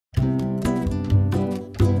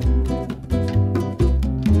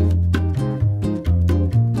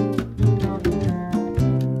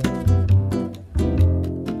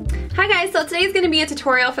So today's going to be a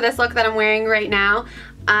tutorial for this look that I'm wearing right now.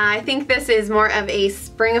 I think this is more of a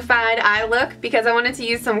springified eye look because I wanted to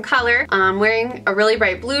use some color. I'm wearing a really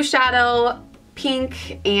bright blue shadow,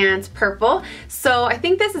 pink and purple. So I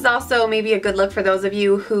think this is also maybe a good look for those of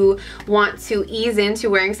you who want to ease into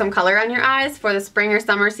wearing some color on your eyes for the spring or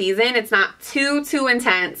summer season. It's not too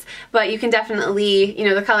intense, but you can definitely, you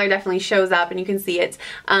know, the color definitely shows up and you can see it,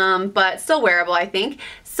 but still wearable, I think.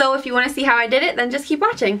 So if you want to see how I did it, then just keep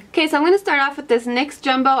watching. Okay, so I'm going to start off with this NYX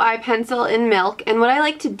Jumbo Eye Pencil in Milk, and what I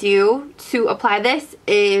like to do to apply this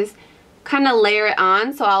is kind of layer it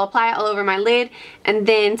on. So I'll apply it all over my lid and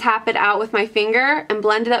then tap it out with my finger and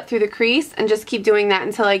blend it up through the crease and just keep doing that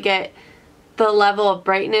until I get the level of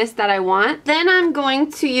brightness that I want. Then I'm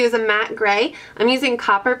going to use a matte gray. I'm using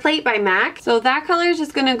Copper Plate by MAC. So that color is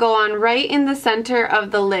just going to go on right in the center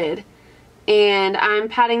of the lid. And I'm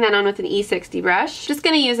patting that on with an E60 brush. Just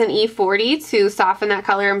going to use an E40 to soften that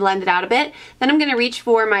color and blend it out a bit. Then I'm going to reach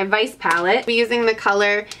for my Vice palette. I'll be using the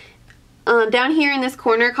color down here in this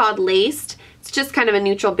corner called Laced. It's just kind of a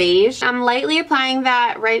neutral beige. I'm lightly applying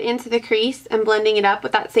that right into the crease and blending it up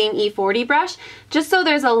with that same E40 brush, just so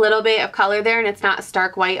there's a little bit of color there and it's not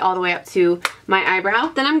stark white all the way up to my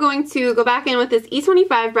eyebrow. Then I'm going to go back in with this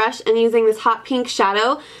E25 brush and using this hot pink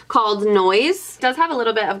shadow called Noise. It does have a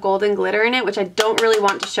little bit of golden glitter in it, which I don't really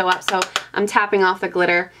want to show up, so I'm tapping off the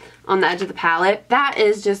glitter on the edge of the palette. That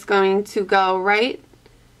is just going to go right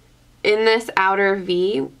in this outer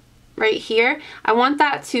V right here. I want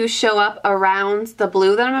that to show up around the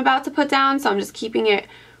blue that I'm about to put down, so I'm just keeping it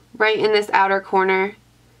right in this outer corner.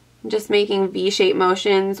 I'm just making V-shaped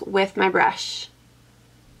motions with my brush.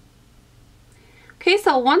 Okay,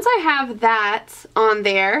 so once I have that on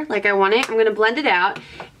there like I want it, I'm going to blend it out,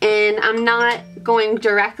 and I'm not going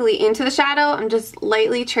directly into the shadow. I'm just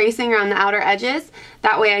lightly tracing around the outer edges.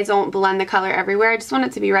 That way I don't blend the color everywhere. I just want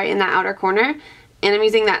it to be right in that outer corner, and I'm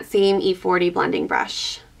using that same E40 blending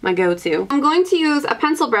brush, my go-to. I'm going to use a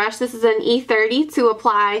pencil brush. This is an E30 to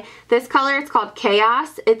apply this color. It's called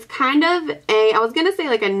Chaos. It's kind of a, I was gonna say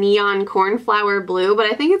like a neon cornflower blue, but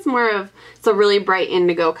I think it's more of, it's a really bright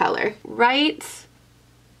indigo color. Right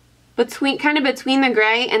between, kind of between the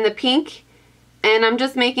gray and the pink, and I'm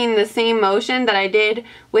just making the same motion that I did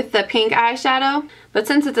with the pink eyeshadow, but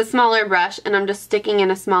since it's a smaller brush and I'm just sticking in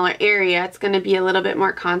a smaller area, it's gonna be a little bit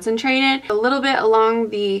more concentrated. A little bit along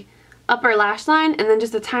the upper lash line and then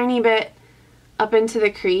just a tiny bit up into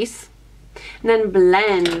the crease, and then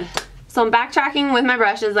blend. So I'm backtracking with my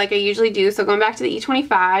brushes like I usually do, so going back to the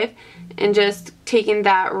E25 and just taking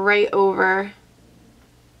that right over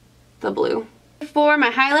the blue. For my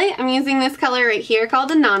highlight, I'm using this color right here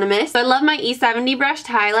called Anonymous. So I love my E70 brush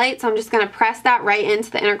to highlight, so I'm just going to press that right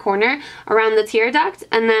into the inner corner around the tear duct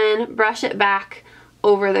and then brush it back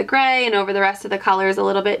over the gray and over the rest of the colors a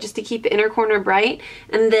little bit just to keep the inner corner bright.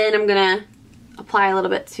 And then I'm gonna apply a little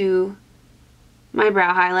bit to my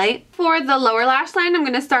brow highlight. For the lower lash line, I'm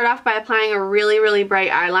gonna start off by applying a really bright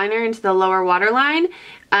eyeliner into the lower waterline.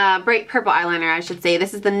 Bright purple eyeliner, I should say.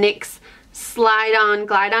 This is the NYX Slide On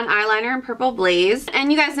Glide On eyeliner in Purple Blaze.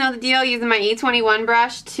 And you guys know the deal, using my E21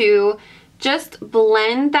 brush to just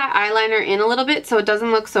blend that eyeliner in a little bit so it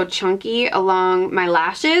doesn't look so chunky along my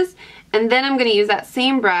lashes. And then I'm going to use that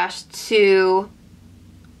same brush to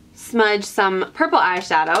smudge some purple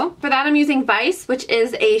eyeshadow. For that I'm using Vice, which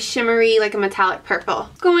is a shimmery, like a metallic purple.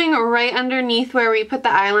 Going right underneath where we put the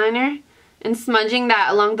eyeliner and smudging that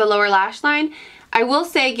along the lower lash line. I will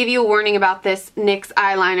say, give you a warning about this NYX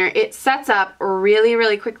eyeliner. It sets up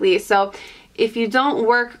really quickly, so if you don't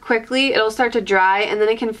work quickly, it'll start to dry and then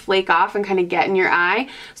it can flake off and kind of get in your eye.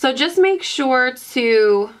 So just make sure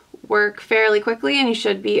to work fairly quickly and you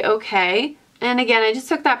should be okay. And again, I just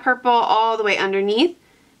took that purple all the way underneath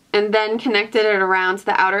and then connected it around to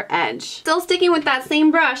the outer edge. Still sticking with that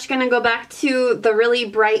same brush, gonna go back to the really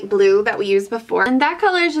bright blue that we used before. And that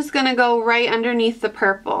color is just gonna go right underneath the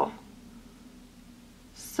purple.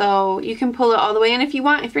 So you can pull it all the way in if you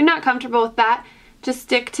want. If you're not comfortable with that, just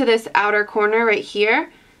stick to this outer corner right here.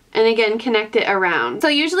 And again, connect it around. So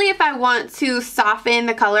usually if I want to soften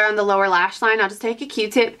the color on the lower lash line, I'll just take a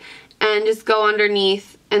Q-tip and just go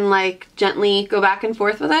underneath and like gently go back and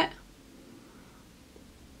forth with it.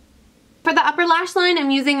 For the upper lash line,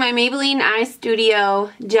 I'm using my Maybelline Eye Studio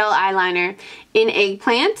gel eyeliner in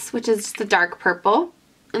Eggplant, which is just a dark purple.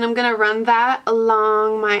 And I'm gonna run that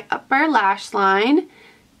along my upper lash line.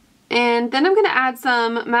 And then I'm gonna add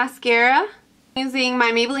some mascara using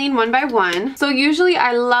my Maybelline One. So usually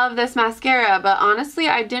I love this mascara, but honestly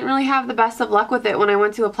I didn't really have the best of luck with it when I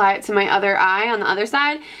went to apply it to my other eye on the other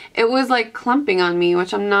side. It was like clumping on me,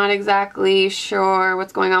 which I'm not exactly sure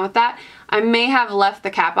what's going on with that. I may have left the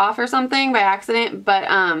cap off or something by accident, but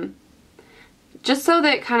just so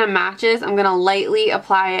that it kind of matches, I'm going to lightly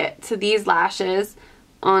apply it to these lashes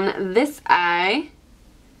on this eye.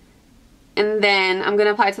 And then I'm going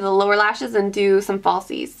to apply it to the lower lashes and do some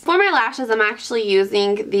falsies. For my lashes, I'm actually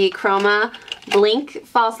using the Khroma Blink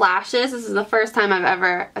False Lashes. This is the first time I've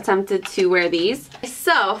ever attempted to wear these.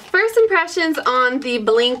 So, first impressions on the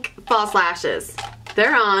Blink False Lashes.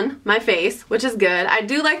 They're on my face, which is good. I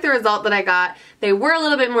do like the result that I got. They were a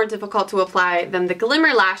little bit more difficult to apply than the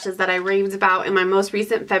Glimmer Lashes that I raved about in my most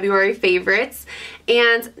recent February favorites.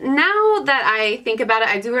 And now that I think about it,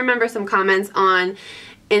 I do remember some comments on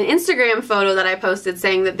an Instagram photo that I posted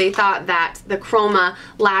saying that they thought that the Khroma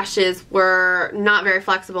lashes were not very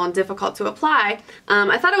flexible and difficult to apply.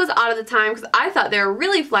 I thought it was odd at the time because I thought they were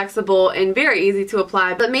really flexible and very easy to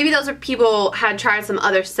apply, but maybe those are people had tried some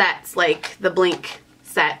other sets like the Blink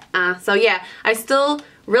set. So yeah, I still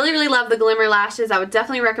really love the Glimmer lashes. I would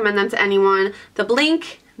definitely recommend them to anyone. The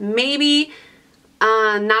Blink, maybe.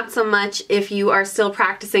 Not so much if you are still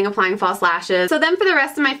practicing applying false lashes. So then for the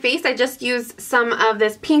rest of my face, I just used some of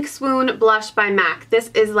this Pink Swoon blush by MAC. This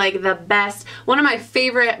is like the best, one of my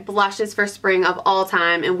favorite blushes for spring of all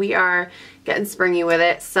time, and we are getting springy with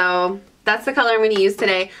it. So that's the color I'm going to use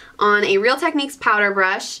today on a Real Techniques powder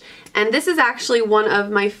brush. And this is actually one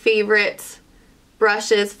of my favorite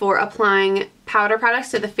brushes for applying powder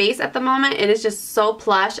products to the face at the moment. It is just so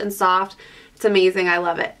plush and soft. It's amazing. I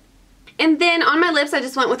love it. And then on my lips, I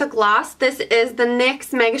just went with a gloss. This is the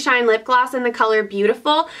NYX Mega Shine Lip Gloss in the color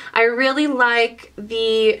Beautiful. I really like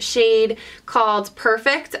the shade called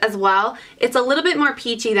Perfect as well. It's a little bit more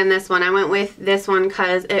peachy than this one. I went with this one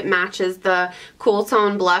because it matches the cool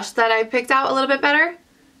tone blush that I picked out a little bit better.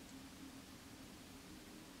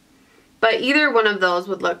 But either one of those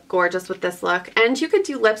would look gorgeous with this look. And you could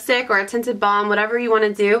do lipstick or a tinted balm, whatever you want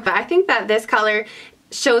to do. But I think that this color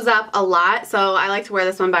shows up a lot, so I like to wear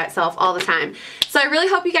this one by itself all the time. So I really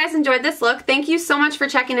hope you guys enjoyed this look. Thank you so much for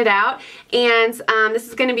checking it out, and this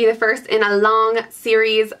is going to be the first in a long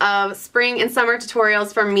series of spring and summer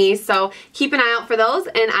tutorials from me, so keep an eye out for those,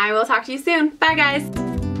 and I will talk to you soon. Bye guys!